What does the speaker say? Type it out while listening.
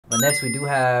But next we do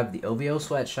have the OvO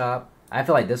Sweatshop. I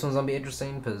feel like this one's gonna be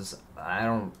interesting because I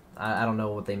don't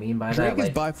know what they mean by Drake that. is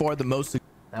Like, by far the most.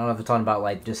 I don't know if they're talking about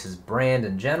like just his brand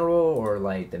in general or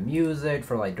like the music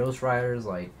for like ghostwriters.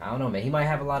 Like, I don't know, man. He might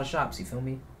have a lot of shops. You feel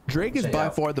me? Drake is by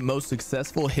far the most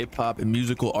successful hip-hop and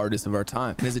musical artist of our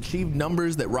time and has achieved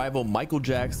numbers that rival Michael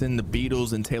Jackson, the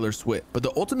Beatles, and Taylor Swift. But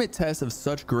the ultimate test of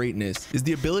such greatness is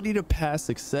the ability to pass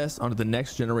success onto the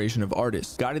next generation of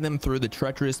artists, guiding them through the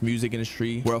treacherous music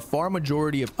industry where a far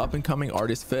majority of up-and-coming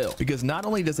artists fail. Because not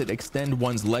only does it extend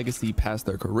one's legacy past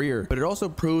their career, but it also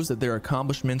proves that their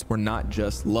accomplishments were not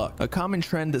just luck. A common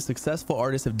trend that successful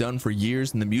artists have done for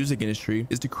years in the music industry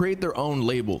is to create their own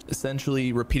label,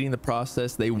 essentially repeating the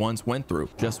process they once went through,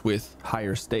 just with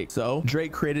higher stakes. So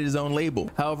Drake created his own label.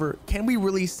 However, can we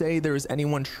really say there is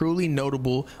anyone truly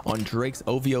notable on Drake's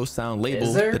OvO Sound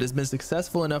label that has been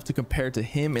successful enough to compare to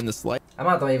him in the slight? I'm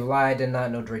not gonna lie, I did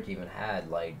not know Drake even had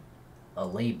like a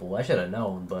label. I should have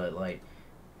known, but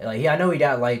I know he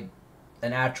got like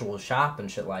an actual shop and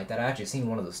shit like that. I actually seen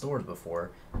one of the stores before.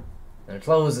 And their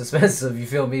clothes expensive, you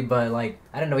feel me? But like,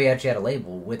 I didn't know he actually had a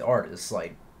label with artists.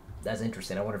 Like, that's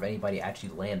interesting. I wonder if anybody actually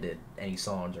landed any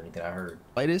songs or anything I heard.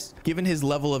 Given his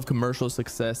level of commercial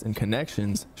success and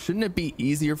connections, shouldn't it be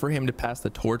easier for him to pass the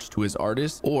torch to his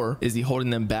artists, or is he holding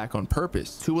them back on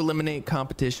purpose to eliminate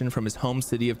competition from his home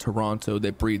city of Toronto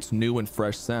that breeds new and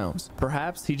fresh sounds?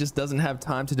 Perhaps he just doesn't have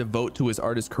time to devote to his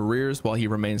artists' careers while he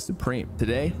remains supreme.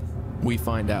 Today, we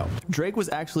find out. Drake was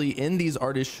actually in these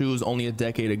artists' shoes only a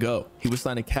decade ago. He was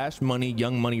signed to Cash Money,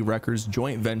 Young Money Records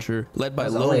joint venture led by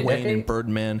Lil Wayne and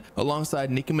Birdman, alongside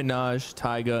Nicki Minaj,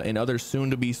 Tyga, and other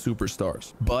soon-to-be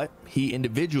superstars. But he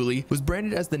individually was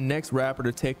branded as the next rapper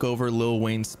to take over Lil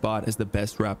Wayne's spot as the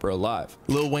best rapper alive.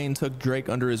 Lil Wayne took Drake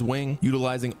under his wing,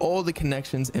 utilizing all the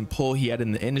connections and pull he had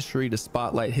in the industry to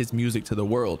spotlight his music to the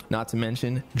world, not to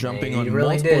mention jumping on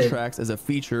multiple tracks as a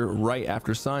feature right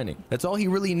after signing. That's all he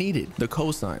really needed, the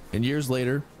cosign. And years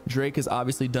later, Drake has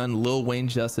obviously done Lil Wayne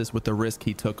justice with the risk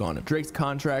he took on him. Drake's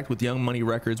contract with Young Money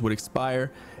Records would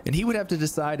expire, and he would have to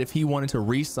decide if he wanted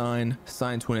to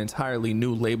sign to an entirely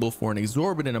new label for an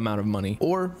exorbitant amount of money,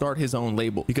 or start his own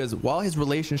label. Because while his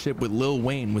relationship with Lil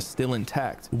Wayne was still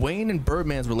intact, Wayne and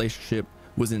Birdman's relationship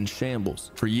was in shambles.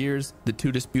 For years, the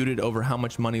two disputed over how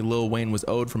much money Lil Wayne was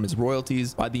owed from his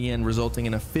royalties, by the end resulting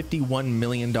in a $51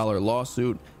 million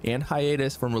lawsuit and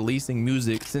hiatus from releasing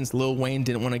music since Lil Wayne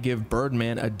didn't want to give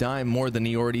Birdman a dime more than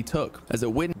he already took. As a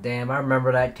witness— Damn, I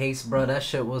remember that case, bro. That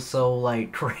shit was so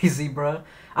like crazy, bro.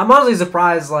 I'm honestly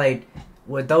surprised, like,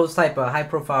 with those type of high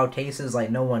profile cases,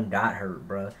 like, no one got hurt,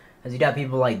 bro. Cause you got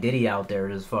people like Diddy out there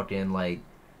just fucking like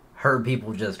hurt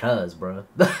people just cause, bro.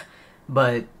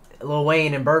 But Lil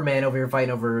Wayne and Birdman over here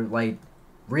fighting over like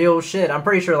real shit. I'm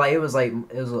pretty sure like it was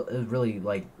really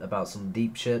like about some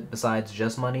deep shit besides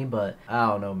just money. But I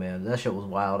don't know, man. That shit was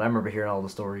wild. I remember hearing all the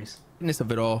stories.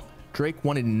 Of it all, Drake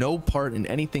wanted no part in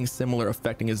anything similar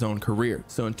affecting his own career.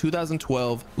 So in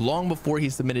 2012, long before he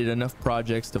submitted enough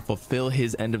projects to fulfill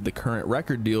his end of the current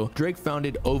record deal, Drake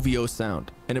founded OvO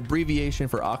Sound, an abbreviation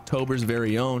for October's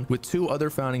very own, with two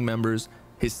other founding members,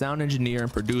 his sound engineer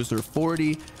and producer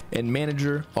 40 and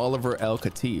manager Oliver El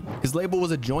Khatib. His label was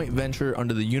a joint venture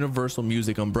under the Universal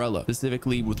Music umbrella,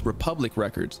 specifically with Republic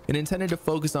Records, and intended to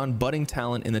focus on budding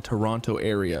talent in the Toronto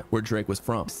area where Drake was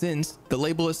from. Since the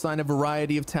label has signed a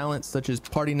variety of talents such as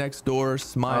partynextdoor,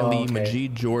 Smiley,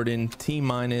 Majid Jordan,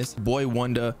 T-Minus, Boy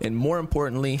Wonder, and more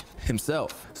importantly,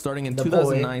 himself. Starting in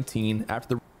 2019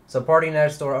 after the— So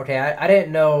partynextdoor, okay, I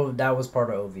didn't know that was part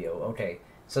of OvO, okay.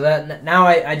 So that now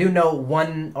I do know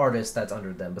one artist that's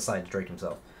under them besides Drake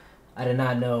himself. I did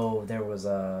not know there was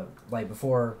like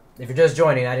before. If you're just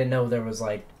joining, I didn't know there was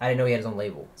like I didn't know he had his own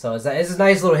label. So it's a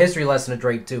nice little history lesson to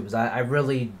Drake too, because I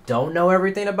really don't know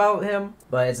everything about him.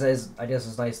 But I guess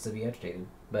it's nice to be educated.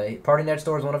 But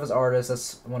partynextdoor is one of his artists.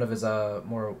 That's one of his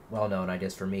more well-known, I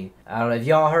guess, for me. I don't know if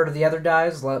y'all heard of the other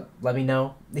guys. Let me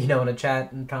know, you know, in the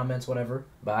chat and comments, whatever.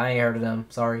 But I ain't heard of them.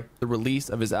 Sorry. The release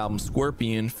of his album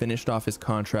Scorpion finished off his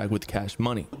contract with Cash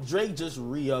Money. Drake just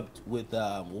re-upped with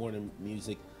Warner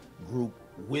Music Group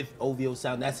with OvO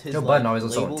Sound. That's his Joe Budden always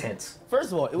looks so intense.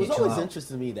 First of all, it was always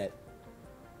interesting to me that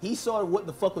he saw what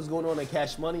the fuck was going on at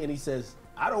Cash Money, and he says,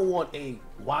 I don't want a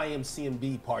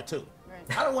YMCMB Part 2.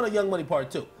 I don't want a Young Money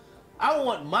Part 2. I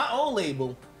want my own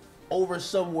label over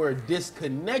somewhere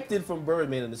disconnected from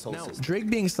Birdman and this whole system. Drake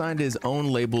being signed to his own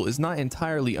label is not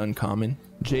entirely uncommon.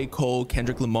 J. Cole,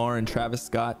 Kendrick Lamar, and Travis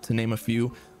Scott, to name a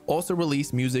few, also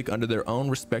release music under their own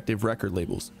respective record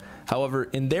labels. However,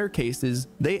 in their cases,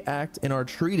 they act and are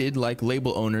treated like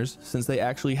label owners since they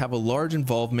actually have a large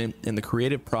involvement in the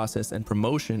creative process and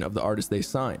promotion of the artists they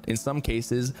signed. In some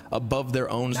cases, above their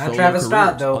own solo Travis careers.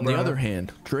 Scott, though, On the other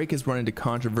hand, Drake has run into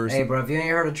controversy. Hey, bro, if you ain't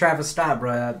heard of Travis Scott,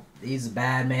 bro, he's a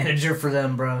bad manager for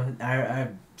them, bro. I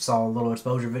saw a little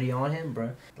exposure video on him,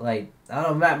 bro. Like, I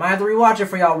don't know, might have to rewatch it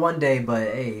for y'all one day, but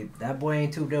hey, that boy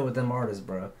ain't too good with them artists,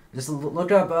 bro. Just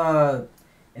look up,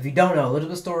 if you don't know, look up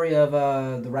the story of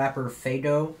the rapper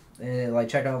Fado, and like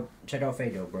check out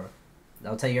Fado, bro.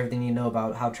 I'll tell you everything you know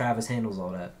about how Travis handles all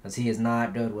that, cause he is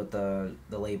not good with the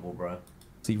label, bro.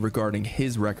 Regarding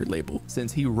his record label,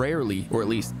 since he rarely, or at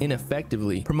least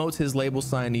ineffectively, promotes his label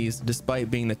signees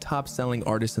despite being the top-selling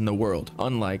artist in the world,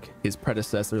 unlike his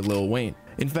predecessor Lil Wayne.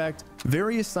 In fact,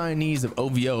 various signees of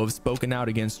OVO have spoken out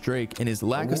against Drake and his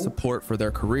lack of support for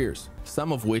their careers,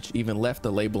 some of which even left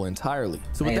the label entirely.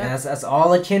 So with that's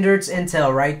all of Kendrick's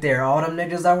intel right there. All them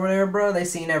niggas that were there, bro, they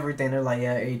seen everything. They're like,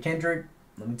 yeah, hey, Kendrick,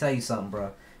 let me tell you something,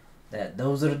 bro.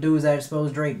 Those are the dudes that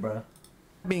exposed Drake, bro.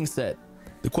 That being said,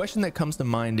 the question that comes to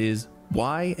mind is,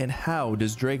 why and how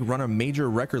does Drake run a major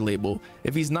record label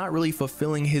if he's not really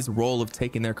fulfilling his role of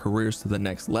taking their careers to the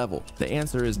next level? The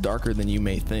answer is darker than you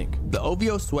may think. The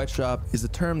OvO Sweatshop is a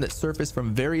term that surfaced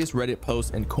from various Reddit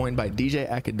posts and coined by DJ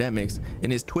Academics in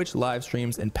his Twitch live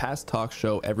streams and past talk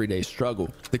show Everyday Struggle.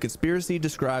 The conspiracy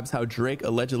describes how Drake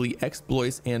allegedly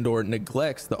exploits and/or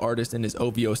neglects the artist in his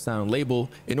OVO Sound label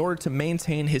in order to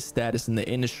maintain his status in the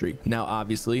industry. Now,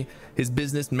 obviously, his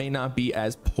business may not be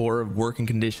as poor of working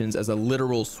conditions as a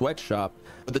literal sweatshop,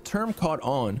 but the term caught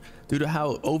on due to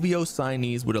how OVO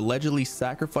signees would allegedly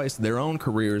sacrifice their own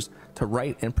careers to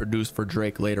write and produce for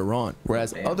Drake later on,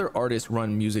 whereas other artists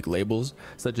run music labels,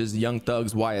 such as Young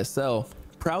Thug's YSL,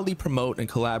 proudly promote and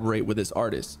collaborate with his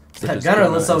artists. Gunna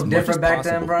was so different back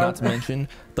then, bro. Not to mention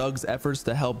Thug's efforts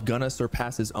to help Gunna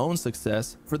surpass his own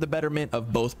success for the betterment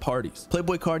of both parties.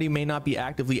 Playboi Carti may not be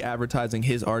actively advertising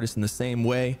his artists in the same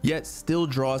way, yet still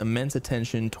draws immense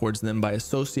attention towards them by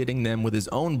associating them with his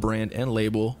own brand and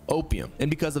label, Opium. And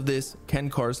because of this, Ken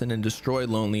Carson and Destroy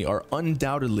Lonely are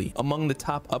undoubtedly among the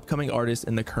top upcoming artists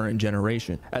in the current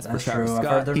generation. As for Travis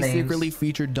Scott, he secretly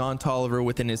featured Don Toliver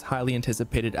within his highly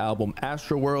anticipated album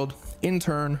Astroworld, in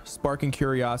turn sparking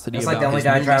curiosity about his newly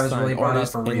signed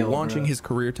artist and launching his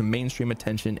career to mainstream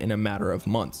attention in a matter of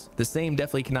months. The same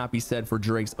definitely cannot be said for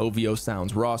Drake's OVO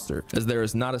Sounds roster, as there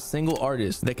is not a single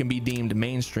artist that can be deemed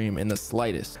mainstream in the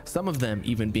slightest, some of them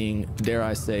even being, dare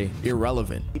I say,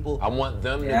 irrelevant. I want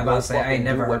them to go fucking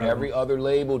do what every other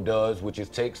label does, which is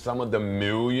take some of the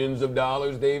millions of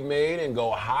dollars they've made and go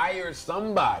hire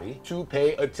somebody to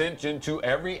pay attention to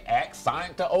every act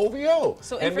signed to OVO,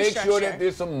 and make sure that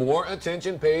there's some more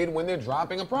attention paid when they're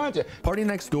dropping a project.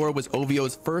 Partynextdoor was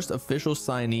OVO's first official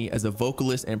signee as a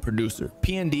vocalist and producer.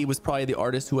 PND was probably the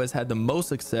artist who has had the most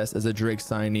success as a Drake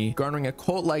signee, garnering a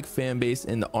cult-like fan base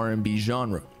in the R&B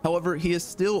genre. However, he has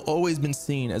still always been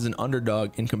seen as an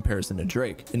underdog in comparison to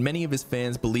Drake, and many of his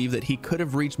fans believe that he could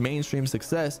have reached mainstream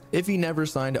success if he never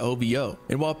signed to OVO.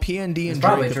 And while PND and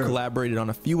Drake have collaborated on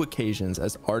a few occasions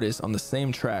as artists on the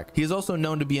same track, he is also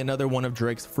known to be another one of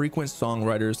Drake's frequent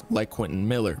songwriters like Quentin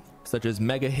Miller, such as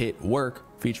mega hit Work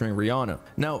featuring Rihanna.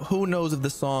 Now, who knows if the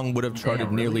song would have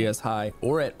charted nearly as high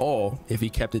or at all if he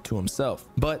kept it to himself,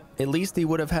 but at least he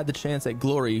would have had the chance at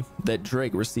glory that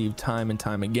Drake received time and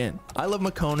time again. I Love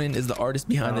McConan is the artist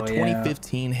behind the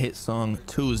 2015 hit song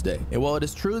Tuesday, and while it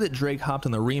is true that Drake hopped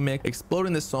on the remix,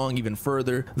 exploding the song even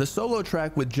further, the solo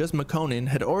track with just McConan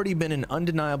had already been an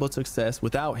undeniable success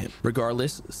without him.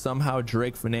 Regardless, somehow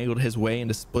Drake finagled his way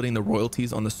into splitting the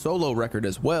royalties on the solo record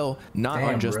as well, not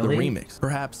on just the remix.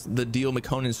 Perhaps the deal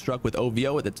McConan struck with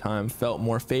OVO at the time felt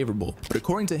more favorable, but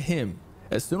according to him,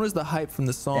 as soon as the hype from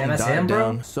the song died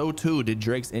down, so too did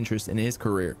Drake's interest in his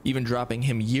career, even dropping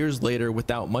him years later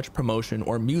without much promotion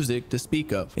or music to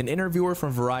speak of. An interviewer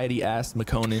from Variety asked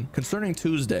McConan concerning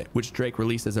Tuesday, which Drake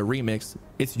released as a remix,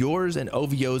 "It's yours and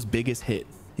OVO's biggest hit.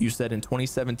 You said in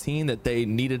 2017 that they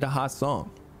needed a hot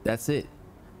song. That's it.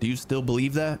 Do you still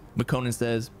believe that?" McConan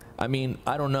says, "I mean,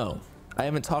 I don't know. I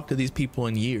haven't talked to these people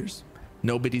in years.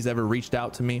 Nobody's ever reached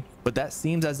out to me, but that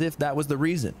seems as if that was the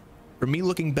reason. For me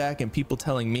looking back and people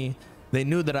telling me they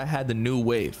knew that I had the new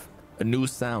wave, a new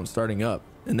sound starting up,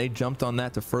 and they jumped on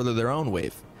that to further their own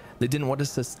wave. They didn't want to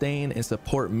sustain and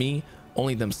support me,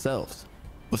 only themselves.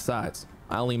 Besides,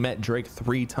 I only met Drake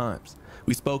 3 times.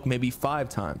 We spoke maybe 5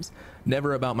 times.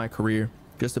 Never about my career,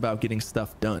 just about getting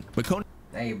stuff done." McConan.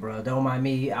 Hey, bro, don't mind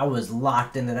me. I was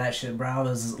locked into that shit, bro. I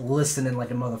was listening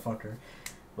like a motherfucker.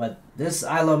 But this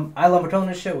I Love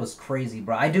McConan shit was crazy,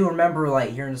 bro. I do remember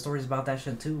like hearing the stories about that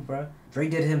shit too, bro.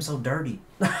 Drake did him so dirty,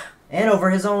 and over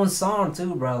his own song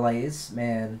too, bro. Like it's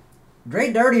man,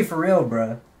 Drake dirty for real,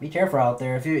 bro. Be careful out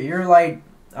there. If you're like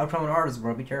upcoming artist,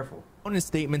 bro, be careful. His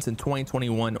statements in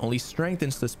 2021 only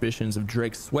strengthened suspicions of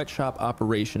Drake's sweatshop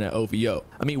operation at OVO.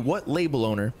 I mean, what label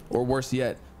owner, or worse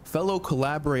yet, fellow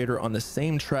collaborator on the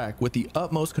same track with the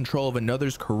utmost control of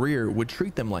another's career would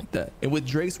treat them like that? And with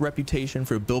Drake's reputation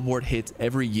for Billboard hits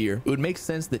every year, it would make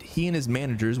sense that he and his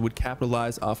managers would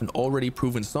capitalize off an already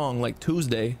proven song like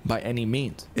Tuesday by any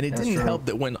means. And it didn't help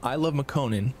that when I Love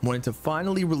McConan wanted to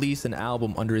finally release an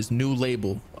album under his new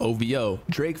label, OVO,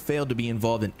 Drake failed to be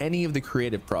involved in any of the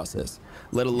creative process,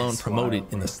 let alone promote it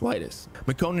in the slightest.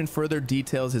 McConan further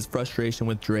details his frustration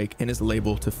with Drake and his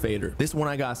label to Fader. This one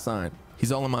I got signed.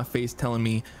 He's all in my face telling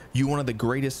me, you one of the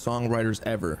greatest songwriters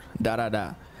ever,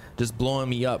 just blowing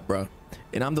me up, bro.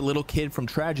 And I'm the little kid from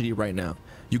Tragedy right now.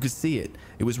 You could see it.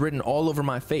 It was written all over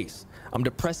my face. I'm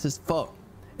depressed as fuck.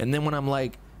 And then when I'm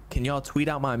like, can y'all tweet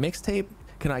out my mixtape?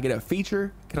 Can I get a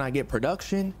feature? Can I get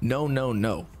production? No, no,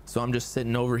 no. So I'm just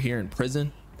sitting over here in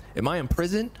prison. Am I in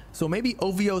prison? So maybe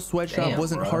OVO Sweatshop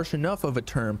wasn't harsh enough of a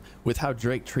term with how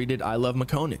Drake treated I Love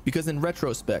McConan. Because in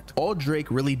retrospect, all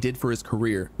Drake really did for his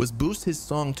career was boost his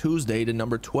song Tuesday to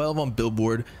number 12 on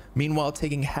Billboard, meanwhile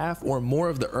taking half or more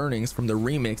of the earnings from the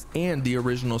remix and the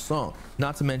original song.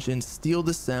 Not to mention steal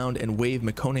the sound and wave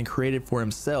McConan created for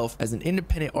himself as an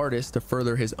independent artist to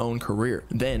further his own career.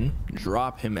 Then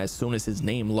drop him as soon as his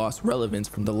name lost relevance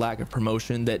from the lack of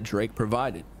promotion that Drake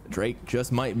provided. Drake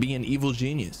just might be an evil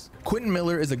genius. Quentin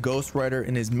Miller is a ghostwriter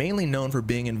and is mainly known for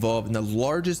being involved in the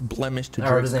largest blemish to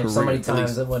Drake's career. So many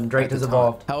times when Drake was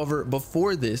involved. However,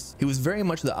 before this, he was very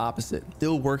much the opposite.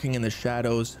 Still working in the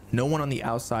shadows, no one on the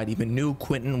outside even knew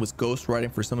Quentin was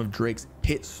ghostwriting for some of Drake's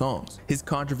hit songs. His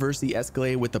controversy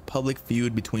escalated with the public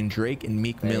feud between Drake and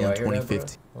Meek Mill in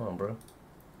 2015. Hold on, bro.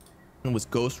 Was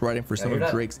ghostwriting for some of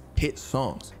Drake's hit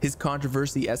songs. His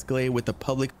controversy escalated with the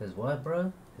public His what,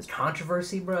 bro? His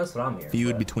controversy, bro? That's what I'm hearing.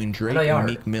 Feud between Drake and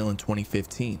Meek Mill in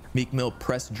 2015. Meek Mill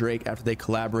pressed Drake after they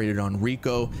collaborated on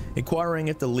Rico, inquiring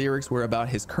if the lyrics were about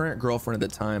his current girlfriend at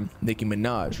the time, Nicki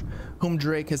Minaj, whom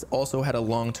Drake has also had a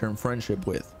long-term friendship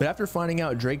with. But after finding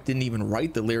out Drake didn't even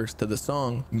write the lyrics to the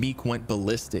song, Meek went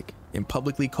ballistic and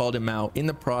publicly called him out, in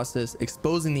the process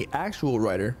exposing the actual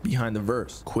writer behind the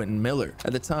verse, Quentin Miller.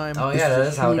 At the time,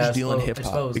 this was a huge deal in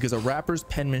hip-hop because a rapper's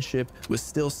penmanship was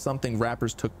still something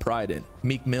rappers took pride in.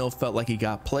 Meek Mill felt like he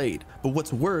got played. But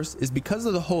what's worse is because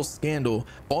of the whole scandal,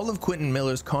 all of Quentin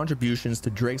Miller's contributions to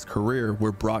Drake's career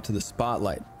were brought to the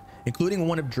spotlight, including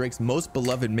one of Drake's most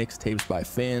beloved mixtapes by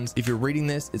fans. If you're reading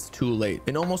this, it's too late.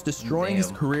 And almost destroying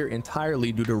his career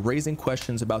entirely due to raising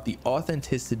questions about the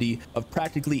authenticity of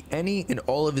practically any and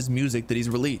all of his music that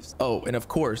he's released. Oh, and of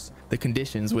course, the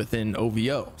conditions within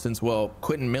OVO, since, well,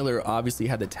 Quentin Miller obviously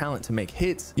had the talent to make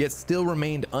hits, yet still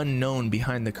remained unknown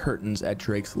behind the curtains at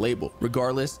Drake's label.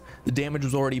 Regardless, the damage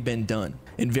was already been done,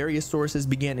 and various sources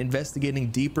began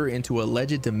investigating deeper into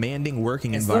alleged demanding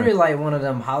working environment. It's literally like one of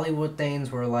them Hollywood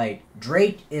things where like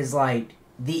Drake is like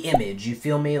the image, you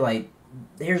feel me? Like,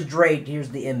 here's Drake,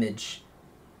 here's the image.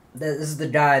 This is the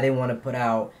guy they want to put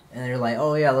out, and they're like,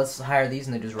 oh yeah, let's hire these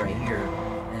niggas right here.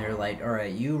 And they're like,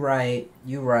 alright, you write,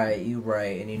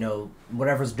 and you know,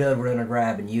 whatever's good we're gonna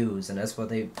grab and use. And that's what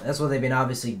they've been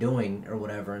obviously doing or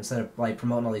whatever, instead of like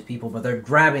promoting all these people. But they're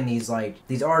grabbing these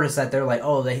artists that they're like,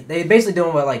 oh, they basically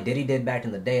doing what like Diddy did back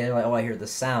in the day. They're like, oh, I hear the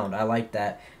sound, I like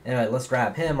that, and like, let's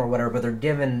grab him or whatever. But they're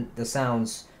giving the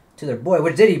sounds to their boy,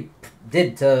 which Diddy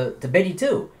did to Biggie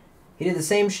too. He did the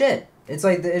same shit. It's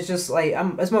like, it's just like,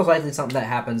 it's most likely something that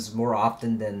happens more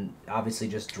often than obviously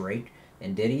just Drake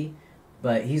and Diddy,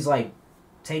 but he's like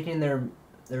taking their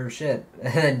shit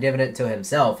and then giving it to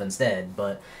himself instead.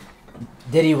 But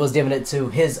Diddy was giving it to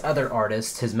his other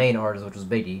artist, his main artist, which was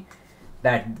Biggie,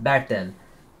 back then.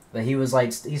 But he was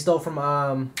like, he stole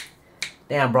from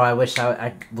damn, bro, I wish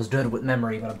I was good with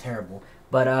memory, but I'm terrible.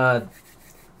 But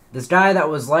this guy that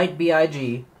was like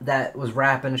B.I.G. that was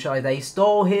rapping and shit like that, he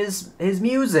stole his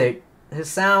music, his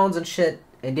sounds and shit,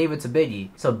 and gave it to Biggie,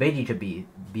 so Biggie could be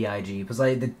B.I.G. Because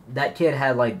like that kid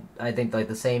had like, I think like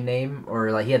the same name,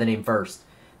 or like he had the name first,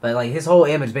 but like his whole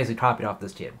image basically copied off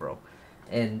this kid, bro.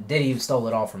 And Diddy stole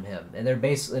it all from him, and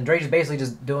Drake's basically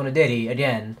just doing a Diddy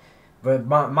again, but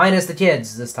minus the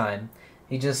kids this time.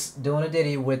 He's just doing a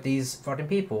Diddy with these fucking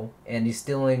people, and he's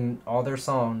stealing all their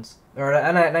songs. Or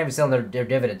not even stealing, they're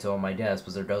giving it to him, I guess,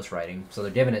 because they're ghostwriting, so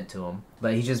they're giving it to him.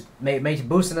 But he's just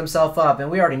boosting himself up, and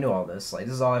we already knew all this. Like,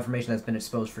 this is all information that's been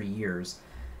exposed for years.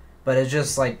 But it's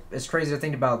just, like, it's crazy to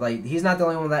think about, like, he's not the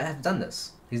only one that has done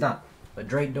this. He's not. But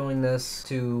Drake doing this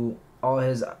to all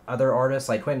his other artists,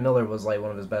 like Quentin Miller was like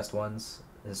one of his best ones,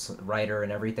 his writer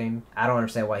and everything. I don't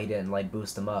understand why he didn't like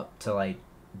boost them up to like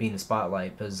be in the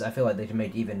spotlight, because I feel like they can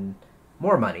make even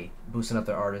more money boosting up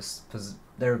their artists, because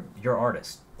they're your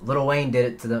artists. Lil Wayne did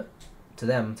it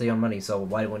to Young Money, so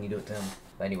why wouldn't you do it to him?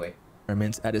 But anyway.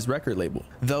 At his record label,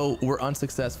 though were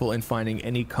unsuccessful in finding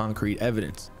any concrete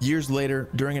evidence. Years later,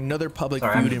 during another public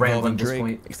feud involving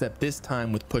Drake, except this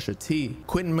time with Pusha T,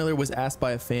 Quentin Miller was asked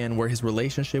by a fan where his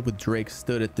relationship with Drake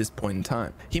stood at this point in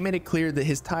time. He made it clear that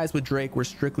his ties with Drake were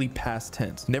strictly past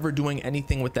tense, never doing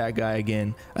anything with that guy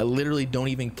again. I literally don't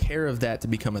even care of that to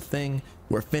become a thing.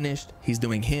 We're finished. He's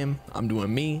doing him, I'm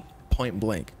doing me, point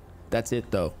blank. That's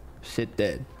it though. Shit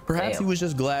dead. Perhaps he was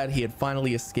just glad he had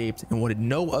finally escaped and wanted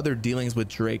no other dealings with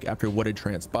Drake after what had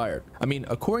transpired. I mean,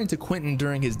 according to Quentin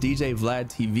during his DJ Vlad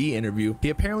TV interview,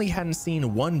 he apparently hadn't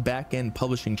seen one back-end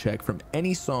publishing check from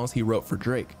any songs he wrote for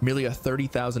Drake, merely a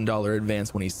 $30,000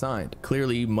 advance when he signed,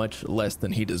 clearly much less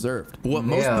than he deserved. But what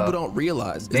most people don't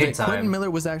realize is that Quentin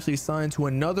Miller was actually signed to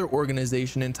another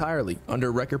organization entirely,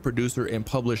 under record producer and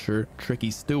publisher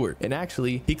Tricky Stewart. And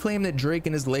actually, he claimed that Drake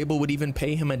and his label would even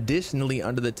pay him additionally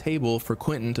under the table for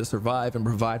Quentin to survive and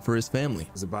provide for his family.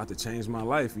 It's about to change my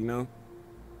life, you know?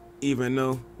 Even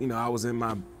though, you know, I was in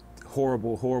my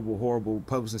horrible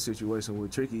publishing situation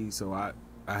with Tricky, so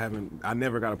I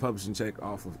never got a publishing check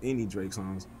off of any Drake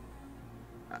songs.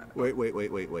 Wait.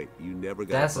 You never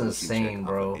got a publishing check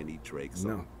off of any Drake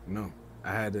song? No.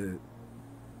 I had to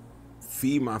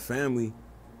feed my family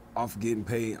off getting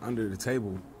paid under the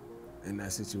table in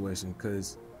that situation,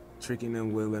 because Tricky and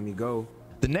them wouldn't let me go.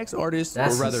 The next artist, or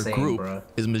rather group,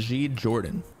 is Majid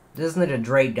Jordan. This nigga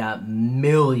Drake got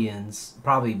millions,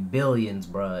 probably billions,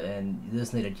 bruh, and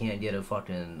this nigga can't get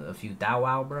a few thou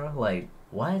wow, bruh. Like,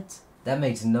 what? That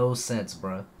makes no sense,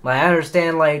 bruh. Like, I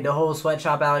understand, like, the whole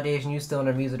sweatshop allegation, you still in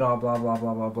their music, all blah, blah,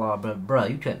 blah, blah, blah, but,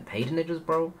 bruh, you couldn't pay the niggas,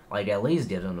 bro? Like, at least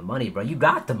give them the money, bro. You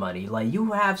got the money. Like,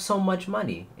 you have so much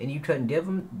money, and you couldn't give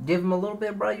them a little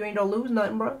bit, bro? You ain't gonna lose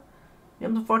nothing, bro.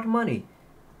 Give them the fucking money.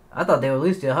 I thought they would at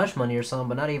least get hush money or something,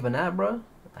 but not even that, bro.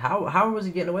 How was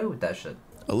he getting away with that shit?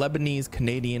 A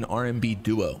Lebanese-Canadian R&B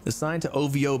duo, assigned to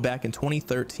OVO back in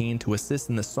 2013 to assist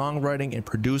in the songwriting and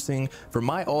producing for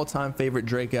my all-time favorite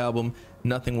Drake album,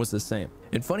 Nothing Was the Same.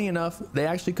 And funny enough, they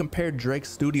actually compared Drake's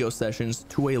studio sessions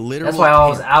to a literal That's why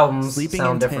all his albums sleeping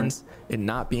sound in different. tents and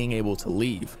not being able to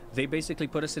leave. They basically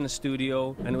put us in a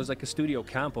studio, and it was like a studio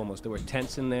camp almost. There were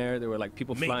tents in there. There were like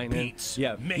people flying in.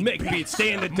 Yeah, make beats.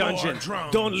 Stay in the dungeon.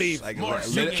 Don't leave. Like,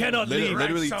 you cannot leave.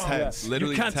 Literally tents.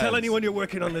 Literally you can't tell anyone you're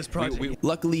working on this project.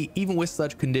 Luckily, even with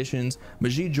such conditions,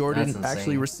 Majid Jordan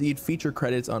actually received feature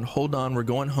credits on Hold On, We're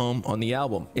Going Home on the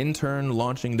album, in turn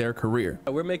launching their career.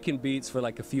 We're making beats for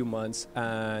like a few months,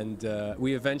 and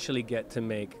we eventually get to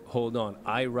make Hold On.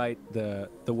 I write the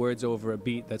words over a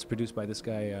beat that's produced by this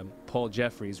guy, Paul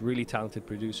Jeffries, really talented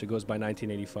producer, goes by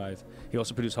 1985. He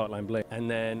also produced Hotline Bling. And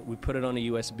then we put it on a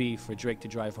USB for Drake to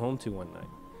drive home to one night.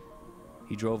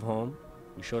 He drove home,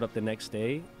 we showed up the next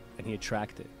day, and he had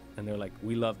tracked it. And they're like,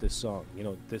 we love this song. You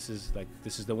know, this is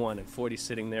the one. And 40's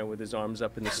sitting there with his arms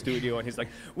up in the studio, and he's like,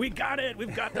 we got it,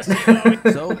 we've got this.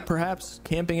 So perhaps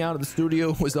camping out of the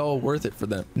studio was all worth it for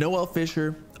them. Noel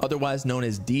Fisher, otherwise known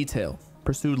as Detail,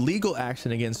 pursued legal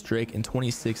action against Drake in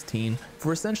 2016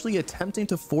 for essentially attempting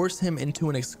to force him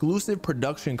into an exclusive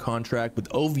production contract with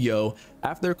OVO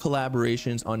after their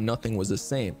collaborations on Nothing Was the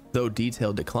Same, though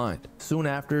Detail declined. Soon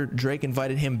after, Drake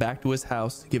invited him back to his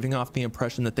house, giving off the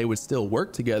impression that they would still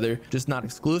work together, just not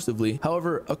exclusively.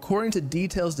 However, according to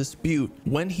Detail's dispute,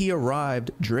 when he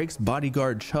arrived, Drake's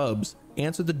bodyguard Chubbs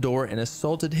answered the door and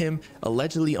assaulted him,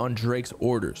 allegedly on Drake's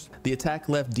orders. The attack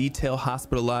left Detail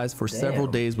hospitalized for several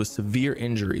days with severe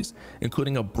injuries,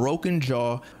 including a broken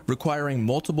jaw, requiring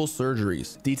multiple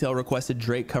surgeries. Detail requested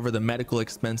Drake cover the medical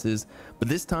expenses, but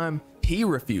this time he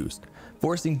refused,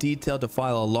 forcing Detail to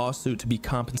file a lawsuit to be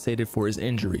compensated for his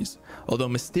injuries. Although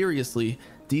mysteriously,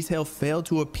 Detail failed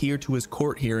to appear to his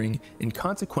court hearing, and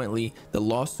consequently, the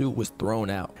lawsuit was thrown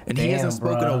out. And he hasn't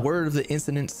spoken a word of the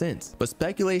incident since. But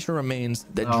speculation remains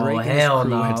that Drake and his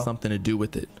crew had something to do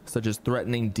with it, such as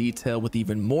threatening Detail with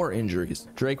even more injuries.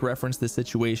 Drake referenced this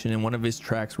situation in one of his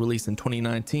tracks released in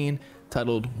 2019,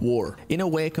 titled War. In a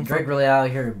way, Drake really out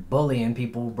here bullying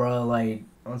people, bro. Like,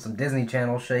 on some Disney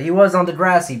Channel shit. He was on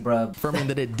Degrassi, bruh. Confirming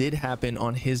that it did happen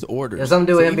on his orders. There's something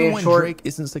to do with him being when short. Drake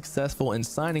isn't successful in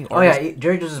signing artists. artists. Oh yeah,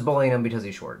 Drake was just bullying him because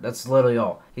he's short. That's literally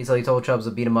all. He told Chubbs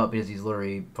to beat him up because he's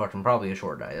literally fucking probably a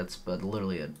short guy. That's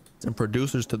literally it. And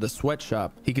producers to the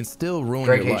Sweatshop, he can still ruin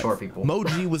Drake your life. short people.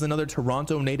 Moji was another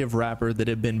Toronto native rapper that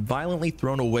had been violently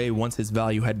thrown away once his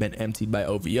value had been emptied by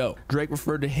OVO. Drake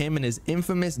referred to him and his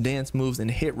infamous dance moves in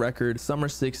hit record Summer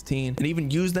 16 and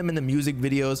even used them in the music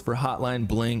videos for Hotline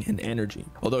Bling and Energy.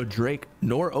 Although Drake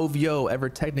nor OVO ever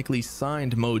technically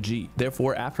signed Moji.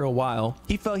 Therefore, after a while,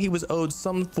 he felt he was owed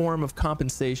some form of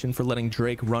compensation for letting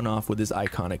Drake run off with his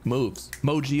iconic moves.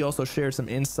 Moji also shared some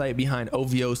insight behind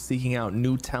OVO seeking out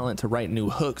new talent to write new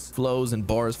hooks, flows, and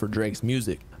bars for Drake's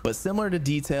music. But similar to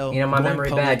Detail, my going memory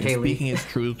public bad, and speaking his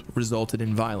truth resulted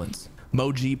in violence.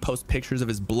 Moji posts pictures of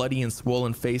his bloody and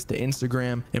swollen face to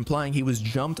Instagram, implying he was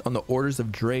jumped on the orders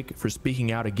of Drake for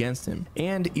speaking out against him,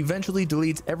 and eventually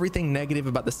deletes everything negative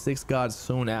about the Six Gods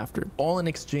soon after, all in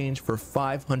exchange for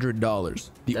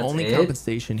 $500, the only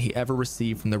compensation he ever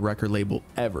received from the record label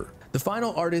ever. The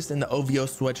final artist in the OVO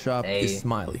Sweatshop is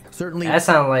Smiley. Certainly, that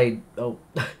sounds like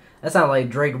that sounds like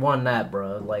Drake won that,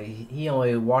 bro. Like he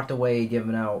only walked away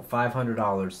giving out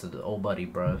 $500 to the old buddy,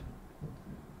 bro.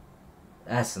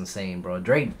 That's insane, bro.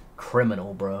 Drake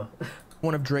criminal, bro.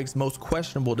 One of Drake's most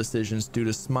questionable decisions due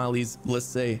to Smiley's, let's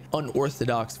say,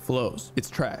 unorthodox flows.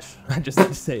 It's trash. I just have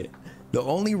to say it. The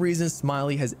only reason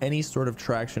Smiley has any sort of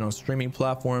traction on streaming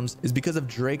platforms is because of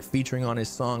Drake featuring on his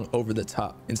song Over the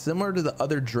Top. And similar to the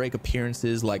other Drake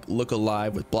appearances like Look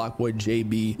Alive with Blockboy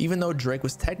JB, even though Drake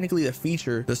was technically the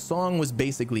feature, the song was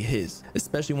basically his,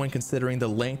 especially when considering the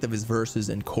length of his verses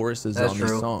and choruses on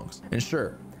these songs. And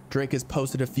sure, Drake has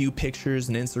posted a few pictures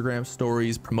and Instagram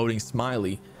stories promoting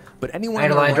Smiley, but anyone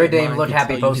in Drake didn't even look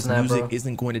happy posting that, music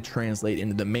isn't going to translate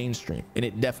into the mainstream, and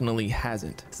it definitely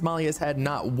hasn't. Smiley has had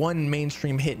not one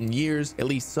mainstream hit in years, at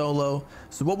least solo,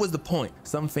 so what was the point?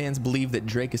 Some fans believe that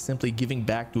Drake is simply giving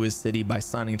back to his city by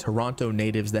signing Toronto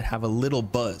natives that have a little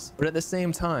buzz, but at the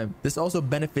same time, this also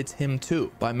benefits him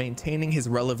too, by maintaining his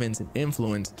relevance and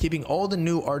influence, keeping all the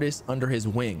new artists under his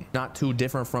wing, not too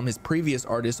different from his previous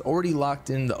artists already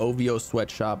locked in the OVO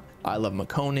Sweatshop, I Love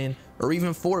McConan, or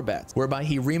even Four Bats, whereby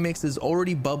he remixes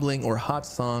already bubbling or hot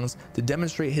songs to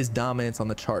demonstrate his dominance on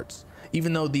the charts.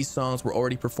 Even though these songs were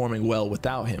already performing well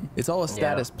without him. It's all a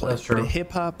status play, but in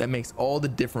hip-hop that makes all the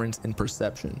difference in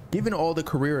perception. Given all the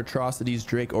career atrocities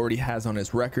Drake already has on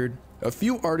his record, a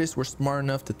few artists were smart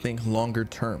enough to think longer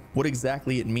term, what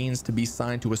exactly it means to be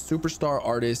signed to a superstar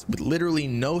artist with literally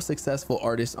no successful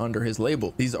artists under his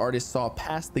label. These artists saw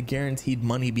past the guaranteed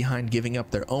money behind giving up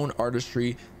their own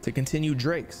artistry to continue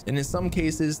Drake's, and in some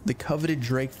cases, the coveted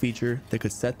Drake feature that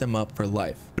could set them up for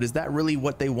life. But is that really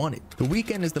what they wanted? The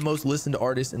Weeknd is the most listened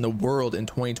artist in the world in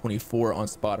 2024 on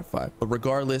Spotify, but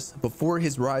regardless, before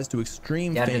his rise to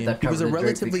extreme fame, he was a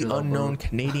relatively unknown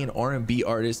Canadian R&B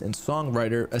artist and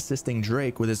songwriter assisting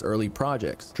Drake with his early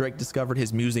projects. Drake discovered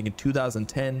his music in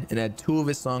 2010 and had 2 of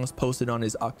his songs posted on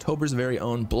his October's Very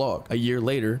Own blog. A year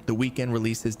later, The Weeknd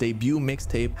released his debut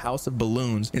mixtape, House of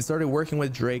Balloons, and started working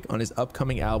with Drake on his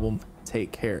upcoming album,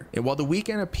 Take Care. And while The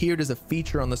Weeknd appeared as a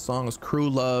feature on the songs Crew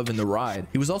Love and The Ride,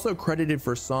 he was also credited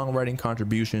for songwriting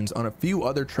contributions on a few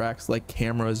other tracks like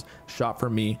Cameras, Shot For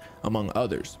Me, among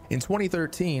others. In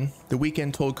 2013, The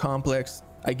Weeknd told Complex,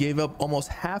 "I gave up almost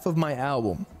half of my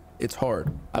album. It's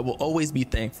hard. I will always be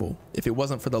thankful. If it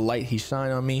wasn't for the light he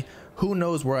shined on me, who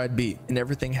knows where I'd be, and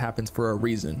everything happens for a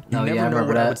reason. You never know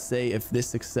what I would say if this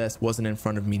success wasn't in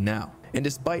front of me now." And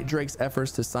despite Drake's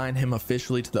efforts to sign him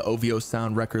officially to the OVO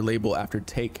Sound record label after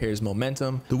Take Care's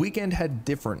momentum, The Weeknd had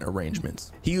different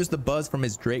arrangements. He used the buzz from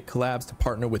his Drake collabs to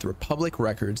partner with Republic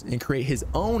Records and create his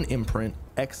own imprint,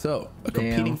 XO, a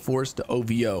competing force to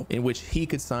OVO, in which he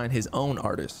could sign his own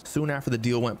artists. Soon after the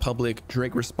deal went public,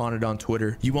 Drake responded on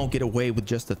Twitter, "You won't get away with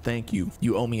just a thank you.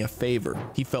 You owe me a favor."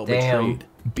 He felt betrayed.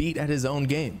 Beat at his own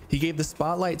game. He gave the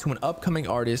spotlight to an upcoming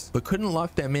artist, but couldn't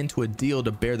lock them into a deal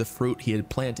to bear the fruit he had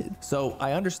planted. So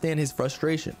I understand his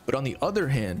frustration. But on the other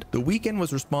hand, The Weeknd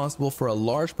was responsible for a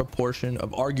large proportion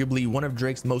of arguably one of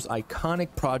Drake's most iconic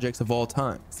projects of all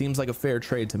time. Seems like a fair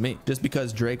trade to me. Just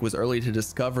because Drake was early to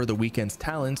discover The Weeknd's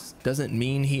talents doesn't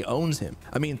mean he owns him.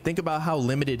 I mean, think about how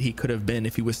limited he could have been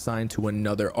if he was signed to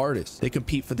another artist. They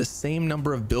compete for the same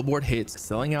number of Billboard hits,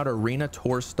 selling out arena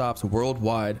tour stops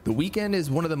worldwide. The Weeknd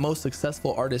is one of the most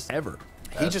successful artists ever.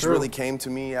 He just really came to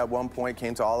me at one point,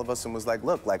 came to all of us and was like,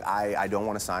 look, like I don't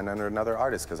want to sign under another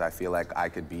artist because I feel like I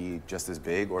could be just as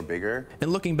big or bigger.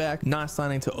 And looking back, not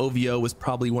signing to OVO was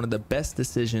probably one of the best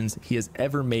decisions he has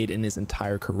ever made in his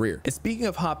entire career. And speaking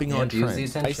of hopping on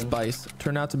trends, Ice Spice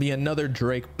turned out to be another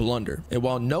Drake blunder. And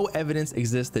while no evidence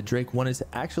exists that Drake wanted to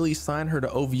actually sign her to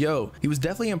OVO, he was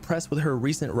definitely impressed with her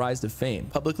recent rise to fame,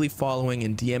 publicly following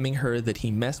and DMing her that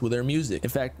he messed with her music. In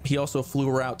fact, he also flew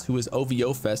her out to his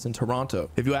OVO Fest in Toronto.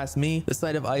 If you ask me, the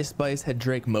sight of Ice Spice had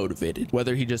Drake motivated,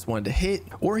 whether he just wanted to hit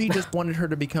or he just wanted her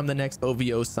to become the next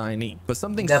OVO signee. But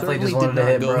something certainly did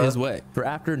not go his way. For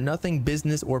after nothing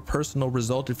business or personal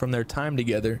resulted from their time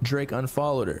together, Drake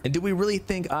unfollowed her. And do we really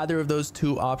think either of those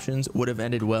two options would have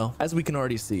ended well? As we can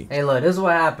already see. Hey look, this is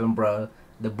what happened, bro.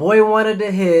 The boy wanted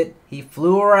to hit, he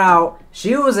flew her out.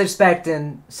 She was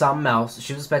expecting something else.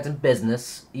 She was expecting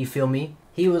business, you feel me?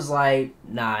 He was like,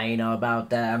 nah, I ain't know about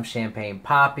that. I'm champagne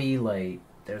poppy, like,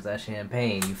 there's that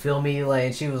champagne, you feel me? Like,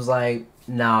 and she was like,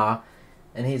 nah.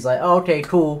 And he's like, oh, okay,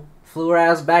 cool. Flew her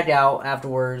ass back out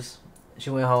afterwards. She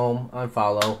went home,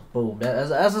 unfollow, boom.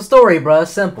 That's a story, bro.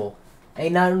 It's simple.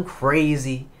 Ain't nothing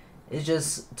crazy. It's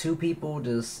just two people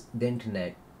just didn't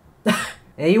connect.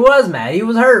 And he was mad. He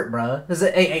was hurt, bro.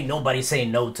 Ain't nobody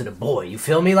saying no to the boy. You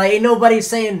feel me? Like, ain't nobody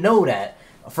saying no that.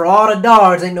 For all the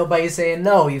dogs, ain't nobody saying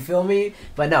no. You feel me?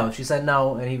 But no, she said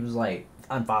no, and he was like,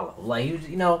 unfollow. Like, he was,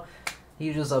 you know, he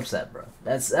was just upset, bro.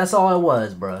 That's all it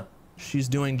was, bro. She's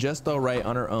doing just all right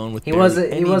on her own with he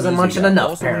wasn't munching enough.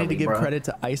 Also, we need to give credit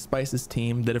to Ice Spice's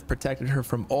team that have protected her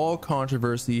from all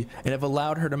controversy and have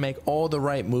allowed her to make all the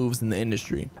right moves in the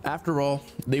industry. After all,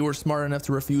 they were smart enough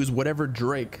to refuse whatever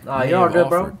Drake may have offered.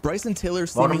 Bro. Bryson Tiller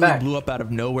seemingly blew up out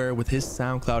of nowhere with his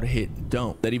SoundCloud hit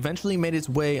 "Don't," that eventually made its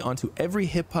way onto every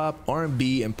hip hop,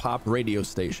 R&B, and pop radio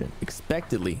station.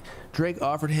 Expectedly, Drake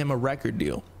offered him a record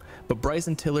deal, but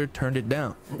Bryson Tiller turned it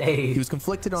down. He was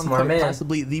conflicted on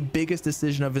possibly the biggest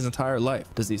decision of his entire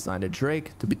life. Does he sign to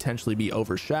Drake to potentially be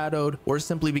overshadowed, or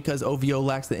simply because OVO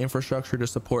lacks the infrastructure to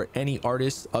support any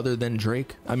artists other than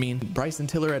Drake? I mean, Bryson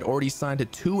Tiller had already signed to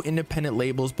 2 independent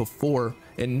labels before,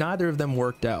 and neither of them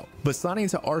worked out. But signing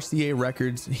to RCA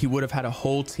Records, he would have had a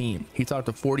whole team. He talked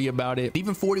to 40 about it.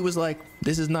 Even 40 was like,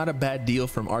 this is not a bad deal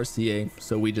from RCA,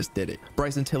 so we just did it.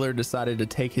 Bryson Tiller decided to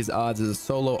take his odds as a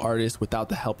solo artist without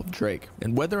the help of Drake.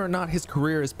 And whether or not his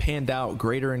career has panned out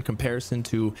greater in comparison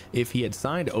to if he had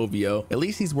signed OVO, at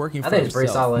least he's working for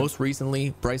himself. Most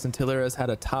recently, Bryson Tiller has had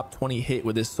a top 20 hit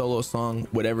with his solo song,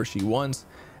 Whatever She Wants,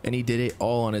 and he did it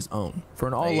all on his own. For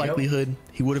in all likelihood,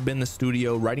 he would have been in the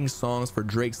studio writing songs for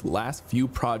Drake's last few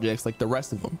projects like the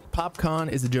rest of them.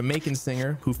 Popcaan is a Jamaican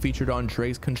singer who featured on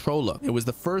Drake's Controlla. It was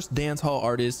the first dancehall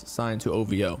artist signed to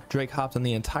OVO. Drake hopped on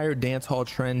the entire dancehall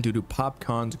trend due to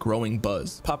Popcaan's growing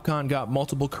buzz. Popcaan got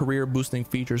multiple career boosting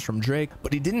features from Drake,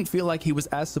 but he didn't feel like he was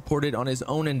as supported on his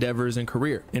own endeavors and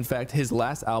career. In fact, his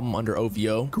last album under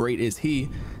OVO, Great Is He,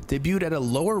 debuted at a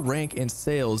lower rank in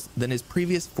sales than his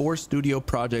previous 4 studio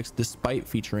projects despite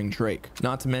featuring Drake.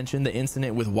 Not to mention the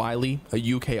incident with Wiley,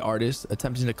 a UK artist,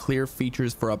 attempting to clear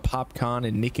features for a Popcaan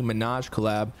and Nicki Minaj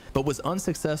collab, but was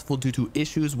unsuccessful due to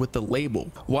issues with the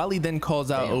label. Wiley then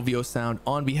calls out OVO Sound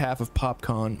on behalf of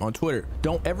Popcaan on Twitter.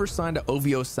 Don't ever sign to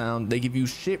OVO Sound. They give you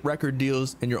shit record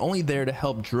deals and you're only there to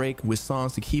help Drake with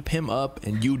songs to keep him up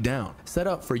and you down. Set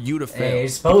up for you to fail. Hey,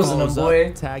 exposing them,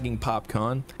 boy. Tagging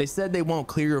Popcaan. They said they won't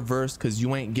clear your verse because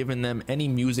you ain't giving them any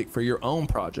music for your own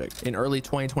project. In early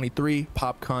 2023,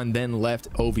 Popcaan then left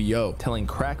OVO, telling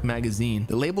Crack Magazine,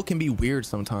 the label can be weird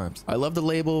sometimes. I love the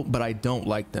label, but I don't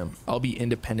like them. I'll be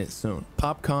independent soon.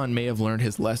 Popcaan may have learned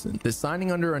his lesson. The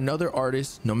signing under another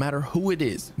artist, no matter who it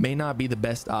is, may not be the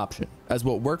best option, as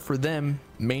what worked for them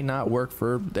may not work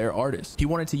for their artist. He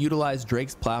wanted to utilize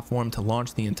Drake's platform to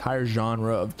launch the entire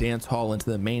genre of dancehall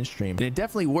into the mainstream, and it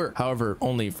definitely worked, however,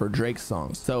 only for Drake's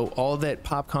songs. So all that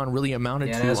Popcaan really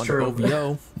amounted to under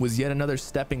OVO was yet another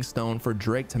stepping stone for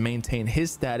Drake to maintain his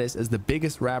status as the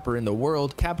biggest rapper in the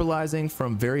world, capitalizing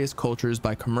from various cultures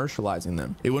by commercializing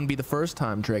them. It wouldn't be the first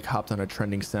time Drake hopped on a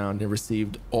trending sound and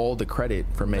received all the credit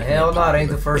for making it popular. Hell no, it ain't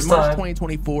the first time. In March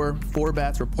 2024,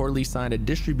 4Bats reportedly signed a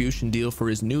distribution deal for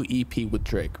his new EP with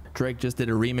Drake. Drake just did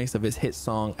a remix of his hit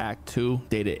song Act 2,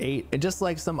 dated 8, and just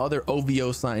like some other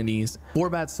OVO signees,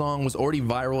 4Bat's song was already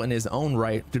viral in his own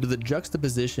right due to the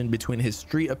juxtaposition between his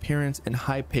street appearance and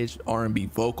high-pitched R&B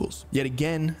vocals. Yet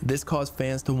again, this caused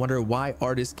fans to wonder why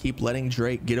artists keep letting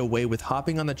Drake get away with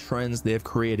hopping on the trends they have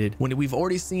created when we've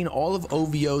already seen all of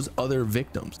OVO's other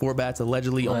victims. 4Bats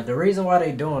allegedly... The reason why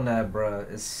they doing that,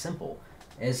 bruh, is simple.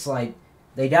 It's like,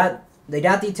 they got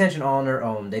the attention on their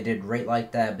own. They did great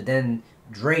like that, but then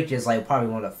Drake is like probably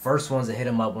one of the first ones to hit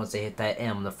him up once they hit that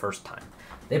M the first time.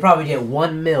 They probably get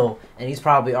 1 mil, and he's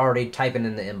probably already typing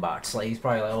in the inbox. Like, he's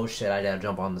probably like, oh shit, I gotta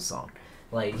jump on the song.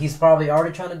 Like, he's probably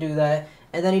already trying to do that,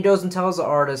 and then he goes and tells the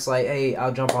artist, like, hey,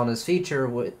 I'll jump on this feature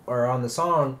or on the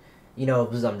song, you know,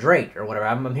 because I'm Drake or whatever.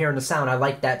 I'm hearing the sound. I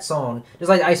like that song. Just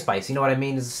like Ice Spice, you know what I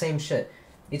mean? It's the same shit.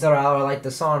 He told her, oh, I like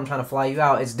the song. I'm trying to fly you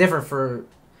out. It's different for,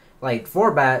 like,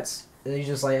 4Bats. He's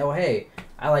just like, oh, hey,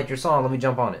 I like your song. Let me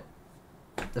jump on it.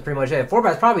 That's pretty much it.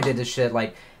 4Bats probably did this shit,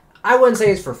 like, I wouldn't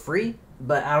say it's for free,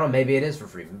 but I don't know, maybe it is for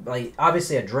free. Like,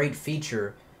 obviously a Drake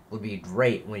feature would be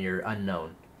great when you're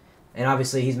unknown. And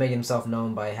obviously he's making himself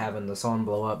known by having the song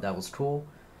blow up. That was cool.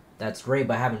 That's great,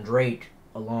 but having Drake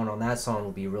alone on that song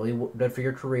would be really good for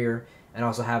your career. And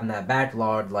also having that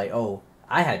backlog, like, oh,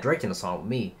 I had Drake in the song with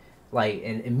me. Like,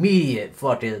 an immediate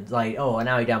fucking, like, oh, and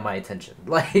now he got my attention.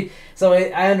 Like, so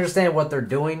I understand what they're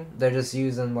doing. They're just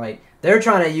using, like, they're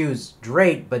trying to use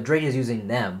Drake, but Drake is using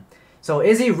them. So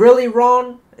is he really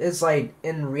wrong? It's like,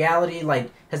 in reality, like,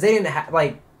 because they didn't have,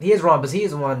 like, he is wrong, but he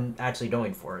is the one actually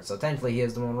going for it. So technically he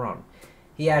is the one wrong.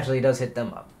 He actually does hit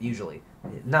them up, usually.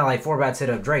 Not like 4Bats hit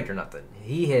up Drake or nothing.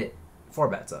 He hit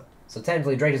 4Bats up. So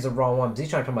technically Drake is the wrong one, because he's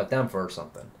trying to talk about them for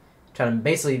something. Trying to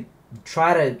basically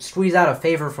try to squeeze out a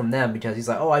favor from them, because he's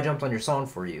like, oh, I jumped on your song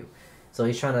for you. So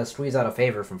he's trying to squeeze out a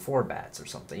favor from 4Bats or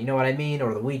something. You know what I mean?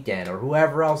 Or The Weeknd or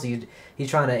whoever else he's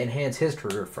trying to enhance his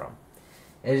career from.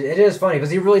 It is funny, because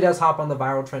he really does hop on the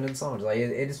viral trending songs. Like,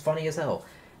 it is funny as hell.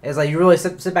 It's like, you really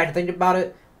sit back and think about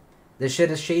it. This shit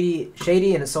is shady,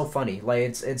 and it's so funny. Like,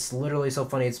 it's literally so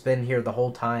funny. It's been here the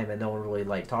whole time, and no one really,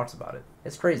 like, talks about it.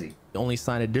 It's crazy. Only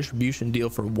signed a distribution deal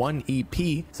for 1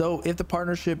 EP, so if the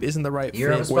partnership isn't the right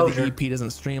Year of fit or the exposure. EP doesn't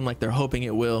stream like they're hoping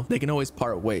it will, they can always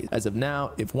part ways. As of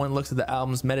now, if one looks at the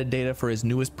album's metadata for his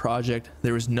newest project,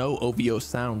 there is no OVO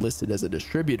sound listed as a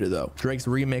distributor though. Drake's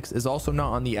remix is also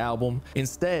not on the album.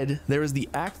 Instead, there is the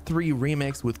Act 3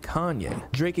 remix with Kanye.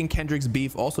 Drake and Kendrick's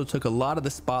beef also took a lot of the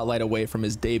spotlight away from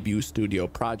his debut studio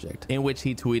project, in which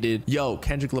he tweeted, yo,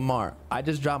 Kendrick Lamar, I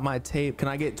just dropped my tape, can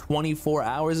I get 24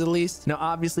 hours at least? Now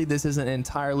obviously this isn't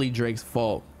entirely Drake's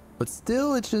fault, but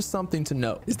still it's just something to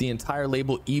note. Is the entire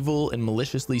label evil and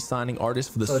maliciously signing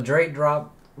artists for the... So Drake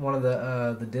dropped one of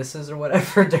the disses or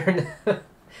whatever during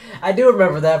I do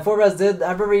remember that. 4Bats did,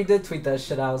 I remember he did tweet that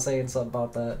shit out saying something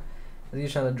about that. He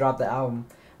was trying to drop the album.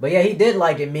 But yeah, he did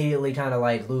like immediately kind of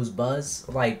like lose buzz.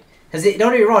 Like, cause don't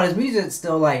get me wrong, his music's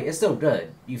still like, it's still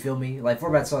good. You feel me? Like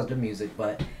 4Bats still has good music,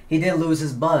 but he did lose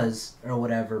his buzz or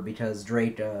whatever because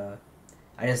Drake,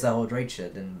 I guess that whole Drake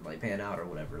shit didn't like pan out or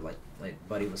whatever, like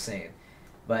Buddy was saying.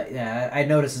 But yeah, I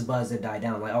noticed his buzz did die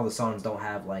down. Like all the songs don't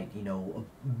have like, you know,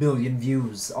 a billion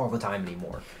views all the time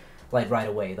anymore. Like right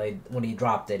away. Like when he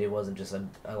dropped it, it wasn't just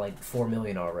a like 4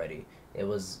 million already. It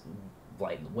was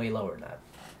like way lower than that,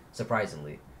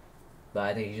 surprisingly. But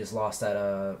I think he just lost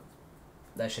that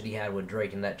that shit he had with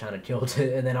Drake, and that kind of killed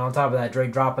it. And then on top of that,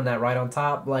 Drake dropping that right on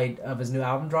top like of his new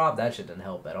album drop, that shit didn't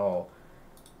help at all.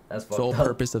 That's sole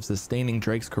purpose of sustaining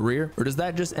Drake's career, or does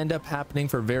that just end up happening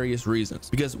for various reasons?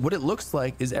 Because what it looks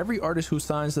like is every artist who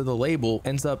signs to the label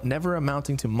ends up never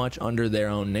amounting to much under their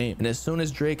own name. And as soon as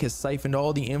Drake has siphoned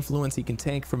all the influence he can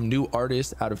take from new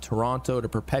artists out of Toronto to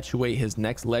perpetuate his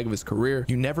next leg of his career,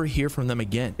 you never hear from them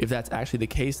again. If that's actually the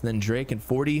case, then Drake and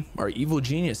 40 are evil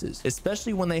geniuses,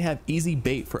 especially when they have easy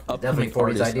bait for upcoming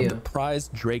artists of the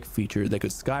prized Drake feature that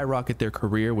could skyrocket their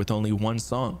career with only one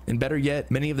song. And better yet,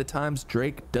 many of the times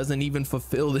Drake doesn't even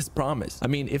fulfill this promise. I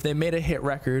mean, if they made a hit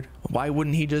record, why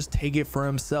wouldn't he just take it for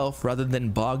himself rather than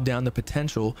bog down the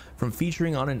potential from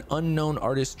featuring on an unknown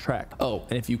artist track? Oh,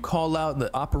 and if you call out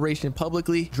the operation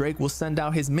publicly, Drake will send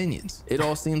out his minions. It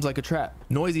all seems like a trap.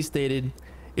 Noisy stated,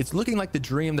 it's looking like the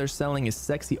dream they're selling is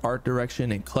sexy art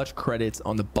direction and clutch credits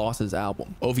on the Boss's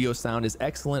album. OVO Sound is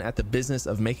excellent at the business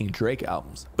of making Drake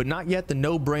albums, but not yet the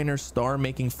no-brainer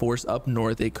star-making force up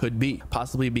north it could be,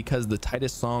 possibly because the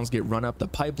tightest songs get run up the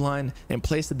pipeline and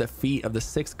placed at the feet of the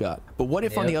Sixth God. But what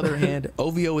if, on the other hand,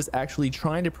 OVO is actually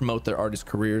trying to promote their artists'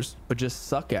 careers, but just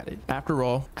suck at it? After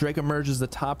all, Drake emerged as the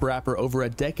top rapper over a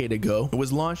decade ago and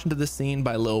was launched into the scene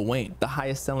by Lil Wayne, the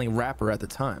highest-selling rapper at the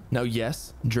time. Now,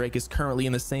 yes, Drake is currently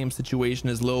in the same situation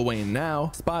as Lil Wayne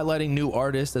now, spotlighting new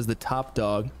artists as the top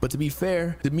dog, but to be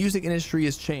fair, the music industry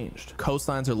has changed.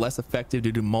 Cosigns are less effective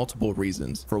due to multiple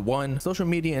reasons. For one, social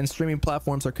media and streaming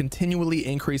platforms are continually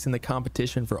increasing the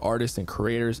competition for artists and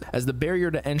creators as the barrier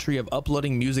to entry of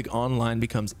uploading music online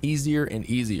becomes easier and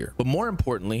easier. But more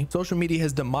importantly, social media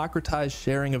has democratized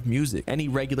sharing of music. Any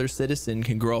regular citizen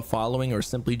can grow a following or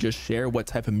simply just share what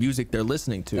type of music they're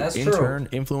listening to, in turn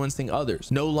influencing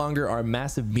others. No longer are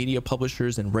massive media publishers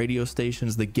producers and radio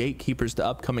stations the gatekeepers to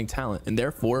upcoming talent, and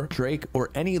therefore Drake, or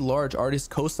any large artist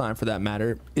cosign for that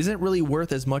matter, isn't really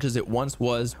worth as much as it once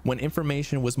was when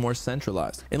information was more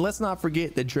centralized. And let's not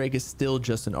forget that Drake is still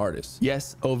just an artist.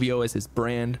 Yes, OVO is his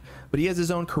brand, but he has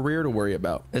his own career to worry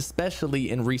about, especially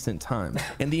in recent times.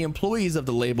 And the employees of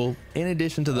the label, in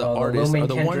addition to the artists, are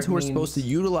the ones who are supposed to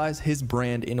utilize his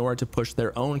brand in order to push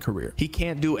their own career. He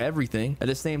can't do everything. At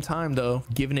the same time though,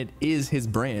 given it is his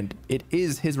brand, it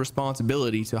is his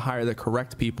responsibility to hire the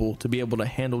correct people to be able to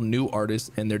handle new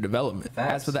artists and their development.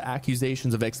 As for the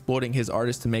accusations of exploiting his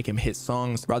artists to make him hit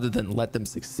songs rather than let them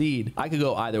succeed, I could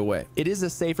go either way. It is a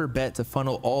safer bet to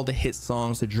funnel all the hit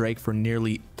songs to Drake for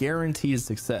nearly guaranteed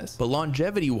success. But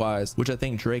longevity wise, which I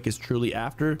think Drake is truly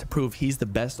after, to prove he's the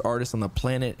best artist on the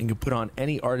planet and can put on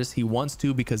any artist he wants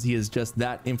to because he is just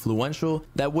that influential,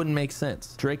 that wouldn't make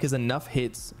sense. Drake has enough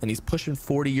hits and he's pushing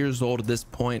 40 years old at this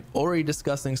point, already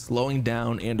discussing slowing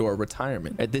down and or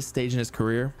retirement. At this stage in his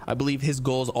career, I believe his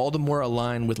goals all the more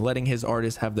align with letting his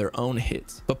artists have their own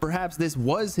hits. But perhaps this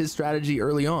was his strategy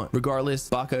early on. Regardless,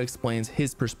 Baka explains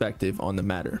his perspective on the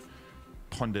matter.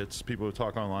 Pundits, people who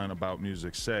talk online about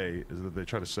music say is that they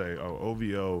try to say, oh,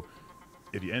 OVO,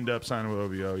 if you end up signing with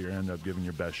OVO, you end up giving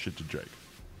your best shit to Drake.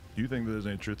 Do you think there's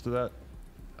any truth to that?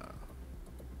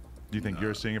 Do you think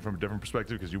you're seeing it from a different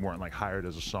perspective because you weren't like hired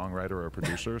as a songwriter or a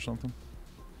producer or something?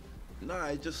 Nah,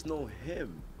 I just know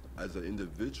him as an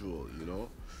individual, you know?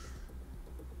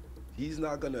 He's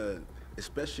not gonna,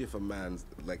 especially if a man's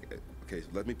like, okay,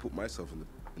 let me put myself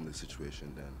in the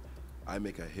situation then. I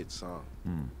make a hit song.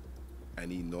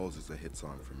 And he knows it's a hit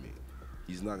song for me.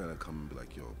 He's not gonna come and be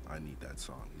like, yo, I need that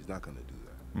song. He's not gonna do that.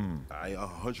 I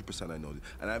 100% I know that.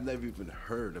 And I've never even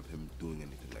heard of him doing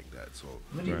anything like that. So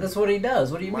that's what he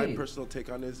does. What do you mean? My personal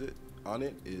take on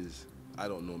it is I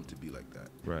don't know him to be like that.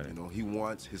 Right. You know, he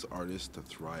wants his artists to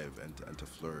thrive and to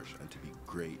flourish and to be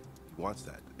great. He wants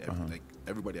that. Like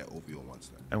everybody at OVO wants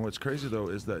that. And what's crazy though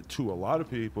is that to a lot of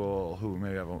people who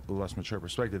may have a less mature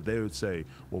perspective, they would say,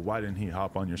 well, why didn't he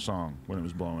hop on your song when it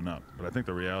was blowing up? But I think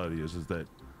the reality is that,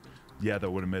 yeah, that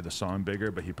would have made the song bigger,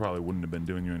 but he probably wouldn't have been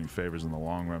doing you any favors in the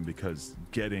long run, because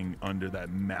getting under that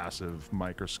massive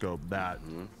microscope that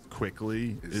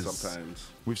quickly is sometimes.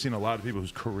 We've seen a lot of people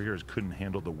whose careers couldn't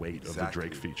handle the weight of the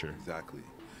Drake feature. Exactly.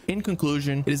 In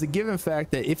conclusion, it is a given fact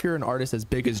that if you're an artist as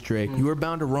big as Drake, you are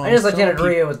bound to wrong. I just can't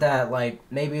agree with that. Like,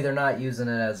 maybe they're not using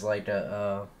it as like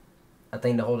a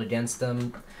thing to hold against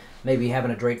them. Maybe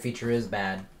having a Drake feature is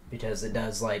bad because it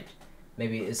does, like,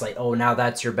 maybe it's like, oh, now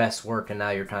that's your best work and now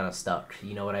you're kind of stuck.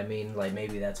 You know what I mean? Like,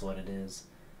 maybe that's what it is.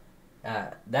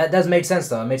 That does make sense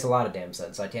though. It makes a lot of damn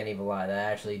sense. I can't even lie.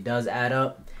 That actually does add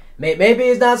up. Maybe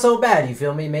it's not so bad, you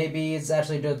feel me? Maybe it's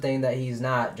actually a good thing that he's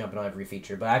not jumping on every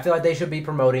feature. But I feel like they should be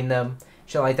promoting them.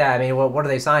 Shit like that. I mean, what are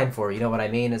they signed for? You know what I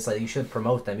mean? It's like you should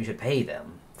promote them. You should pay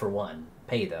them, for one.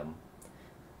 Pay them.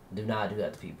 Do not do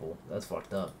that to people. That's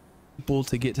fucked up.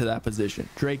 To get to that position.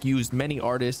 Drake used many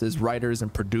artists as writers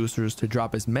and producers to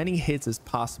drop as many hits as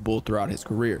possible throughout his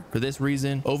career. For this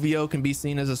reason, OVO can be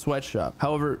seen as a sweatshop.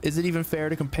 However, is it even fair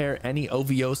to compare any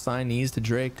OVO signees to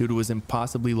Drake due to his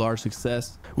impossibly large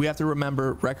success? We have to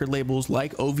remember record labels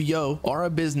like OVO are a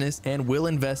business and will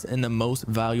invest in the most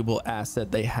valuable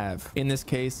asset they have. In this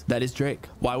case, that is Drake.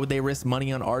 Why would they risk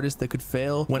money on artists that could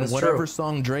fail when whatever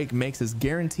song Drake makes is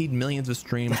guaranteed millions of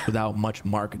streams without much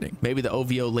marketing? Maybe the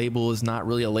OVO label is not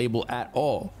really a label at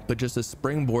all, but just a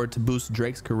springboard to boost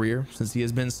Drake's career since he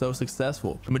has been so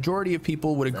successful. The majority of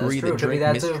people would agree that Drake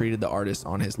mistreated the artist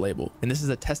on his label, and this is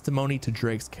a testimony to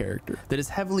Drake's character that has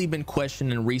heavily been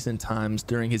questioned in recent times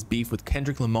during his beef with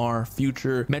Kendrick Lamar,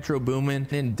 Future, Metro Boomin,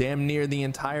 and damn near the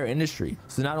entire industry.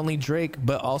 So not only Drake,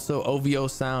 but also OVO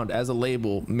Sound as a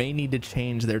label may need to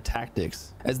change their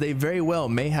tactics, as they very well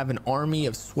may have an army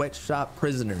of sweatshop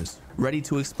prisoners ready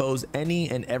to expose any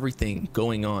and everything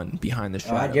going on behind the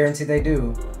shadows. I guarantee they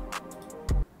do.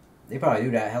 They probably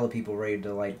do that. Hella people ready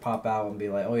to like pop out and be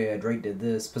like, oh yeah, Drake did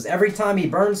this. Because every time he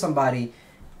burned somebody,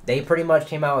 they pretty much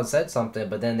came out and said something,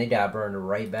 but then they got burned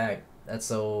right back. That's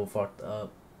so fucked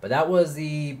up. But that was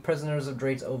the Prisoners of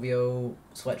Drake's OVO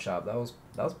Sweatshop. That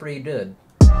was pretty good.